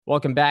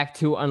Welcome back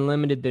to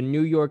Unlimited. The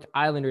New York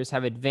Islanders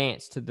have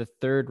advanced to the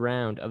third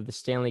round of the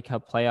Stanley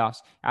Cup playoffs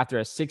after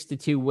a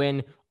 6-2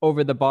 win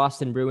over the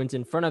Boston Bruins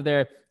in front of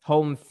their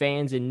home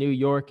fans in New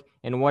York.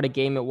 And what a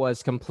game it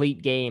was.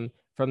 Complete game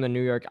from the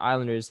New York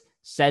Islanders,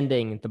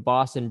 sending the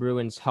Boston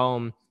Bruins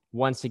home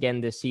once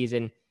again this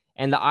season.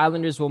 And the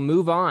Islanders will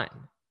move on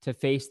to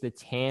face the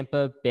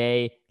Tampa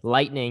Bay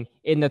Lightning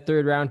in the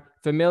third round.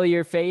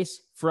 Familiar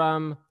face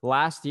from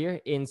last year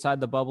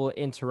inside the bubble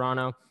in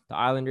Toronto. The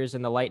Islanders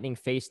and the Lightning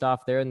faced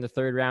off there in the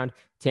third round.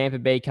 Tampa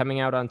Bay coming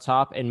out on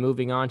top and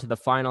moving on to the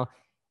final.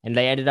 And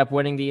they ended up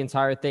winning the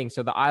entire thing.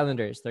 So the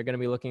Islanders, they're going to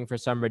be looking for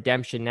some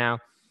redemption now.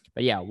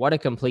 But yeah, what a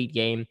complete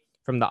game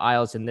from the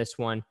Isles in this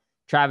one.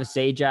 Travis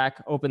Zajac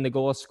opened the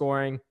goal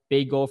scoring.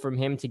 Big goal from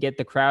him to get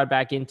the crowd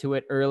back into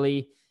it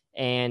early.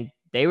 And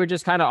they were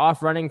just kind of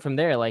off running from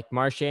there. Like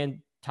Marchand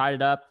tied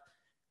it up.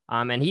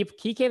 And he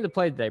came to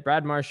play today.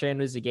 Brad Marchand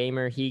was a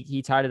gamer.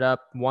 He tied it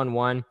up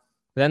 1-1.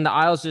 But then the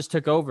Isles just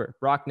took over.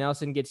 Brock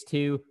Nelson gets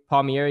 2.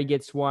 Palmieri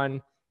gets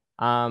 1.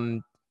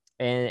 And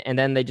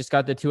then they just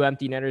got the 2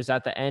 empty netters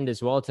at the end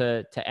as well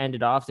to end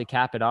it off, to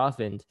cap it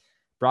off. And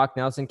Brock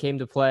Nelson came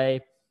to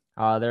play.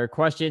 There are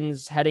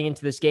questions heading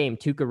into this game.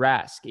 Tuukka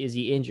Rask, is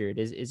he injured?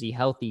 Is he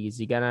healthy? Is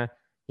he going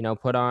to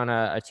put on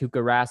a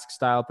Tuukka Rask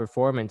style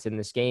performance in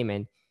this game?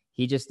 And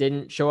he just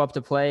didn't show up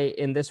to play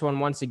in this one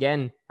once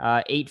again.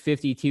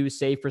 852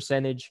 save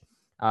percentage,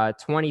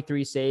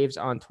 23 saves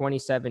on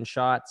 27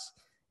 shots.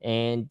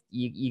 And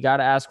you got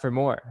to ask for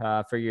more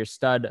for your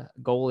stud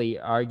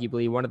goalie,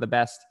 arguably one of the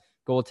best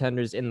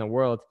goaltenders in the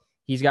world.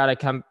 He's got to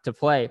come to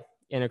play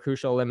in a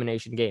crucial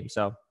elimination game.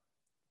 So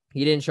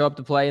he didn't show up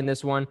to play in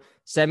this one.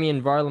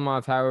 Semyon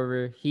Varlamov,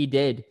 however, he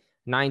did.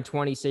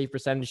 920 save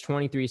percentage,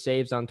 23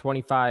 saves on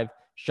 25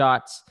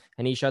 shots,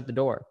 and he shut the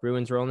door.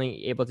 Bruins were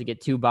only able to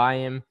get 2 by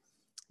him.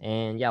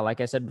 And yeah,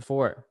 like I said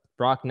before,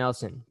 Brock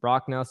Nelson,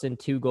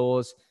 2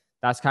 goals.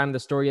 That's kind of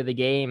the story of the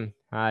game.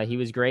 He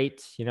was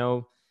great.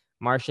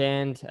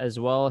 Marchand as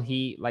well.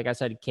 He, like I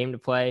said, came to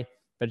play,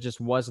 but it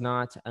just was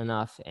not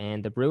enough.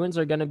 And the Bruins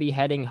are going to be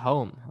heading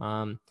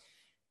home.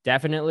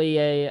 Definitely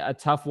a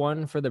tough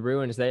one for the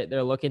Bruins.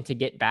 They're looking to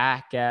get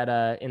back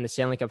in the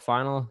Stanley Cup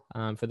final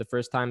for the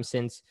first time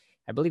since,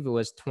 I believe it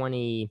was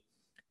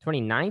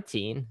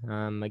 2019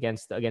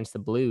 against the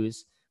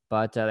Blues.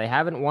 But they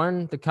haven't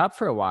won the cup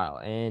for a while.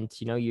 And,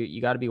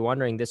 you got to be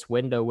wondering, this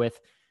window with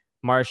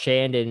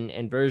Marchand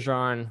and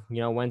Bergeron,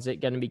 when's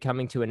it going to be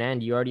coming to an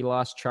end? You already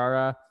lost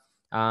Chara.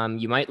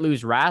 You might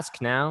lose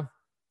Rask now.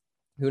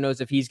 Who knows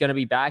if he's going to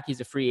be back?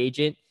 He's a free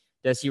agent.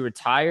 Does he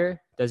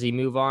retire? Does he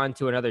move on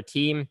to another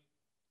team?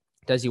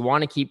 Does he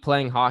want to keep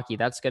playing hockey?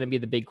 That's going to be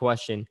the big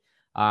question.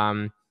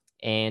 And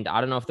I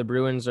don't know if the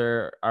Bruins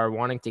are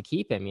wanting to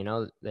keep him.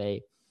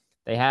 They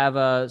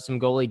have some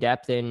goalie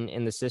depth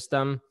in the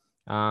system.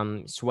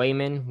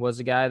 Swayman was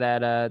a guy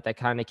that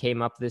kind of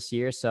came up this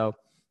year. So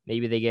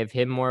maybe they give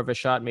him more of a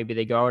shot. Maybe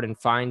they go out and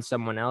find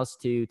someone else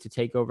to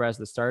take over as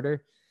the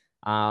starter.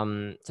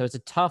 So it's a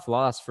tough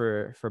loss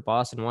for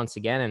Boston once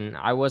again. And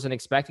I wasn't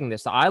expecting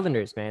this. The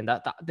Islanders, man,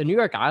 the New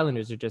York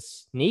Islanders are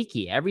just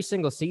sneaky every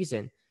single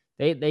season.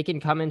 They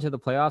can come into the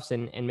playoffs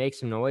and make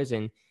some noise.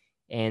 And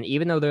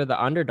even though they're the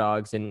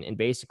underdogs in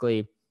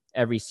basically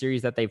every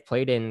series that they've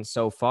played in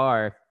so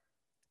far,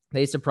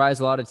 they surprised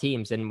a lot of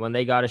teams. And when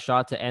they got a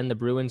shot to end the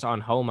Bruins on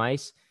home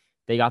ice,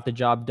 they got the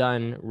job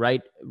done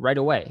right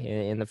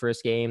away in the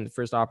first game, the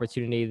first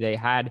opportunity they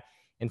had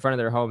in front of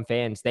their home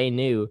fans. They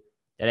knew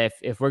that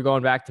if we're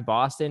going back to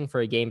Boston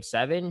for a game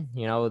 7,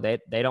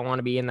 they don't want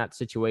to be in that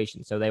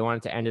situation. So they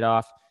wanted to end it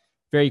off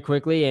very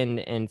quickly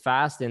and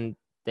fast. And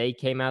they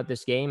came out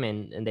this game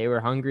and they were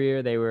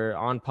hungrier. They were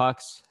on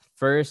pucks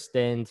first,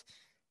 and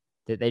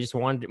they just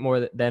wanted it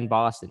more than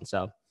Boston.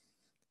 So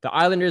the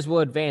Islanders will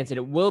advance, and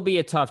it will be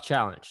a tough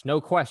challenge, no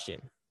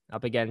question,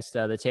 up against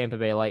the Tampa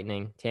Bay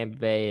Lightning. Tampa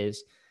Bay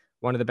is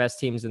one of the best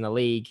teams in the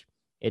league.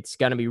 It's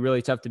going to be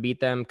really tough to beat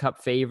them.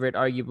 Cup favorite,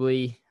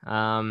 arguably.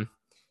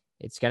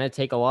 It's going to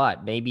take a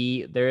lot.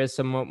 Maybe there is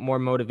some more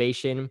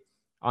motivation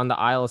on the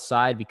Isles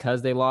side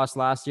because they lost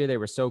last year. They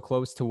were so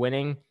close to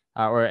winning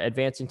or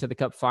advancing to the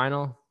Cup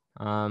final.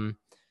 I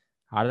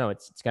don't know.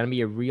 It's going to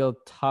be a real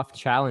tough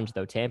challenge,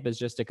 though. Tampa is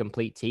just a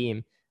complete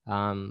team.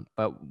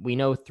 But we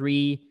know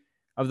 3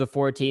 of the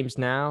 4 teams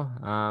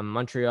now,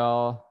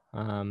 Montreal,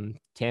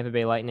 Tampa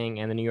Bay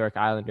Lightning, and the New York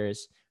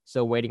Islanders,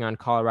 still waiting on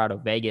Colorado,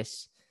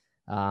 Vegas.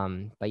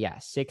 But yeah,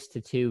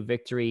 6-2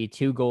 victory,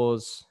 2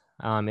 goals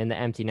in the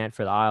empty net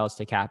for the Isles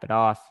to cap it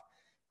off.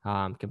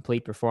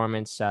 Complete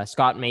performance.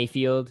 Scott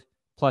Mayfield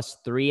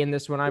 +3 in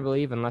this one, I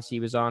believe, unless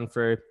he was on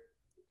for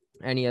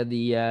any of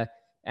the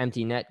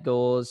empty net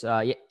goals.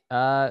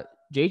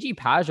 JG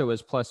Pageau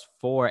was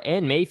 +4,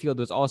 and Mayfield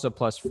was also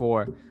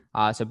 +4.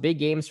 So big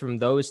games from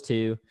those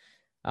two.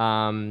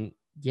 The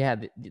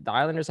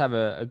Islanders have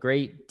a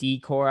great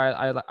D-core.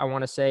 I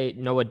want to say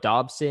Noah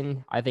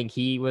Dobson. I think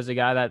he was a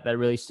guy that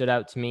really stood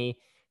out to me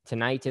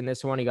tonight in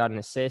this one. He got an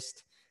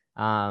assist.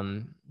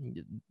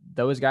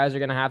 Those guys are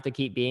going to have to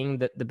keep being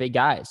the big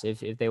guys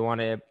if they want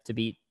to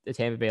beat the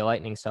Tampa Bay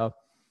Lightning. So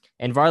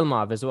And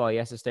Varlamov as well. He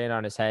has to stand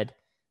on his head.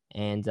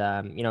 And,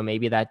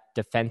 maybe that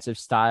defensive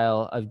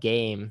style of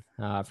game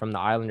from the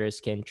Islanders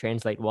can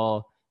translate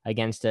well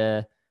against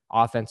a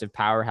offensive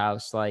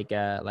powerhouse like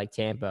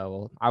Tampa.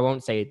 Well, I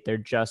won't say they're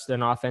just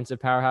an offensive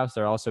powerhouse.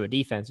 They're also a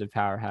defensive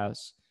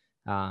powerhouse.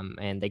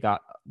 And they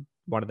got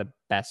one of the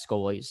best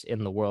goalies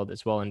in the world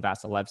as well in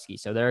Vasilevsky.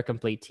 So they're a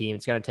complete team.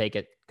 It's going to take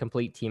a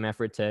complete team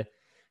effort to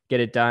get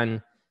it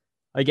done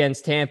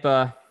against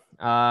Tampa.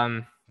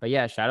 But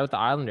yeah, shout out the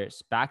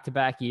Islanders.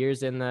 Back-to-back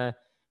years in the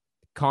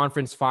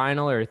conference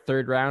final or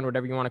third round,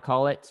 whatever you want to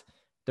call it,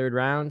 third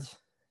round.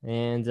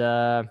 And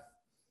that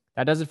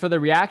does it for the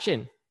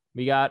reaction.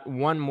 We got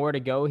one more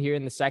to go here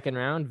in the second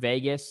round,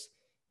 Vegas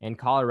and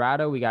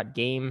Colorado. We got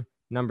game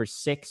number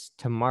 6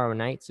 tomorrow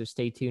night, so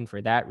stay tuned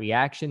for that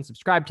reaction.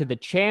 Subscribe to the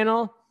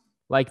channel,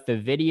 like the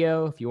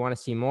video if you want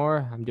to see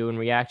more. I'm doing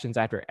reactions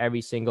after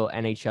every single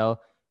NHL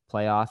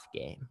playoff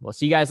game. We'll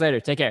see you guys later.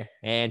 Take care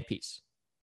and peace.